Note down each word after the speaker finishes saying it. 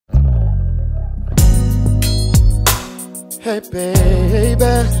Hey baby,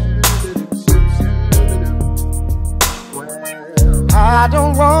 I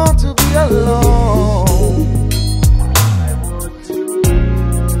don't want to be alone.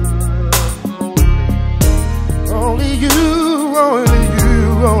 Only you, only you,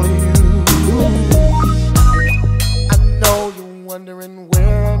 only you. I know you're wondering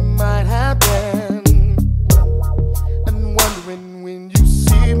where I might have been, and wondering when you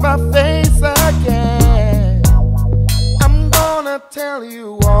see my face again. I'm gonna tell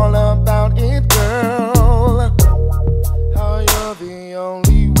you all about it, girl. How you're the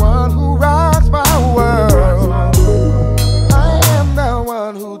only one who rocks my world. I am the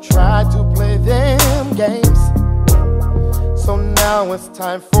one who tried to play them games, so now it's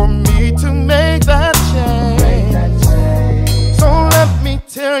time for me to make that change. So let me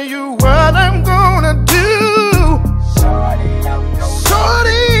tell you what I'm gonna do.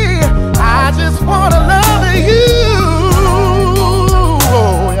 Shorty, I just wanna love you.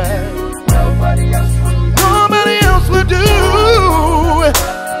 Oh, yeah. Nobody else will do.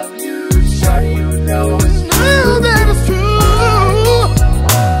 Love you, shorty, you know it's true. That is true.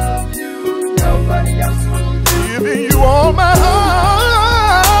 Love you, nobody else will do. Giving you all my heart.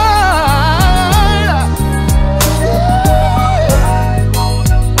 I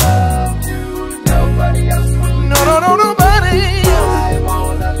wanna love you, nobody else will do. No, nobody. I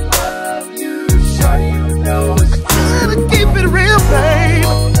wanna love you, shorty, you know it's true. Gotta keep it real, babe.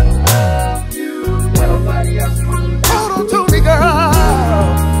 Love you, nobody else will do. Hold on to me, girl.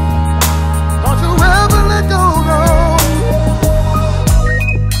 Don't you ever let go, no.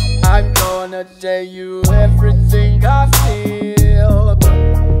 I'm gonna tell you everything I feel.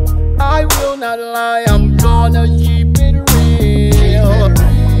 I will not lie, I'm gonna keep it real.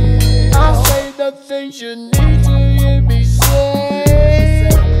 I'll say the things you need to hear me say.